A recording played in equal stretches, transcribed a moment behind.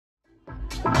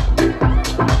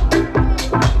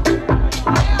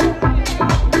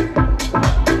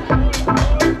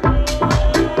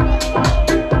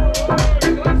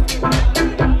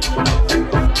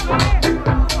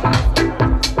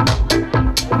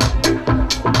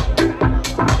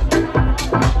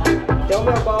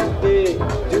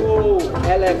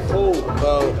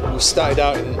started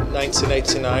out in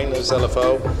 1989 as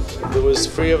LFO. There was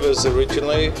 3 of us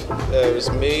originally. It was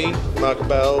me, Mark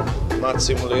Bell,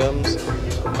 Martin Williams.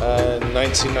 In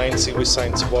 1990 we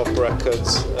signed to Warp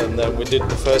Records, and then we did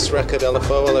the first record,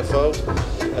 LFO.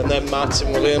 And then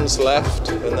Martin Williams left,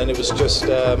 and then it was just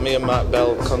me and Mark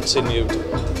Bell continued.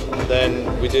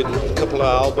 Then we did a couple of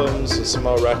albums and some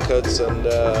more records, and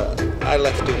I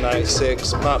left in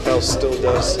 '96. Mark Bell still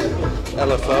does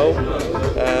LFO,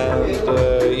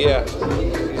 and yeah,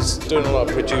 he's doing a lot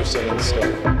of producing and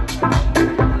stuff.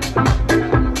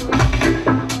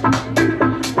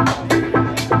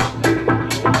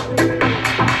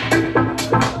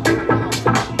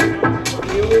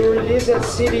 A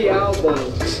CD album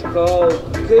called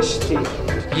Kushti.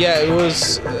 Yeah, it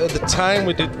was at the time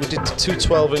we did the 2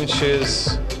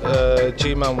 12-inches,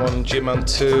 G-Man 1 and G-Man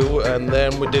 2, and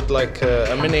then we did like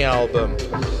a mini album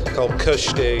called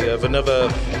Kushti of another,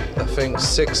 I think,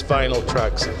 6 vinyl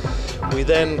tracks. We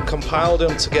then compiled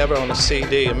them together on a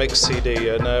CD, a mix CD,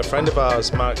 and a friend of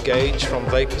ours, Mark Gage from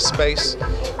Vapor Space,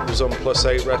 who's on Plus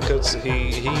 8 Records,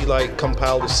 he like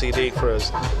compiled a CD for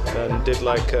us and did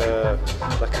like a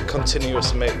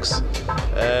continuous mix.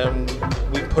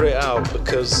 We put it out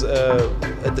because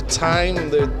at the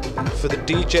time, for the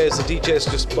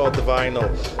DJs just bought the vinyl,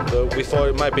 but we thought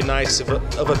it might be nice if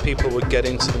other people would get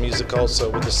into the music also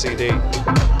with the CD.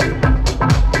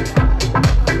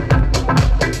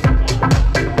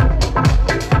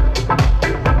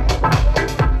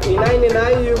 In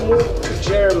 '99 you moved to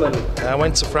Germany. I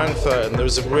went to Frankfurt, and there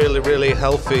was a really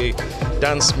healthy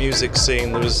dance music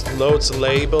scene. There was loads of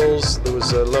labels, there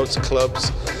was loads of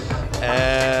clubs,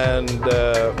 and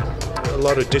a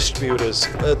lot of distributors.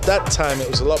 At that time it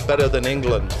was a lot better than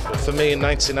England. For me in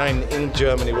 '99 in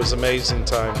Germany was an amazing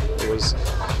time. It was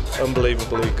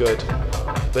unbelievably good.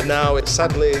 But now,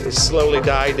 sadly, it's slowly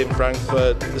died in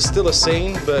Frankfurt. There's still a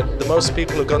scene, but the most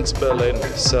people have gone to Berlin,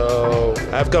 so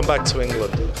I've gone back to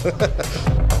England.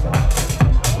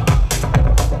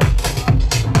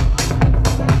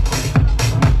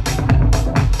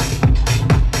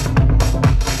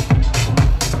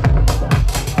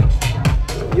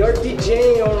 You're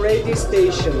DJing on radio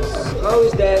stations. How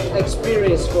is that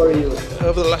experience for you?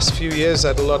 Over the last few years, I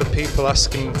had a lot of people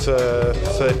asking for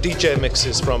DJ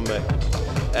mixes from me.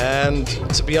 And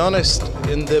to be honest,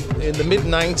 in the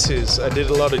mid-90s, I did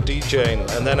a lot of DJing,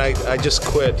 and then I just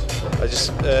quit. I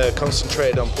just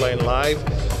concentrated on playing live,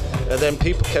 and then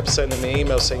people kept sending me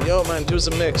emails saying, "Yo, man, do us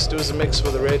a mix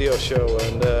for the radio show."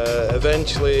 And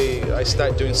eventually, I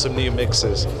started doing some new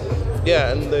mixes.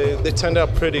 Yeah, and they turned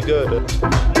out pretty good.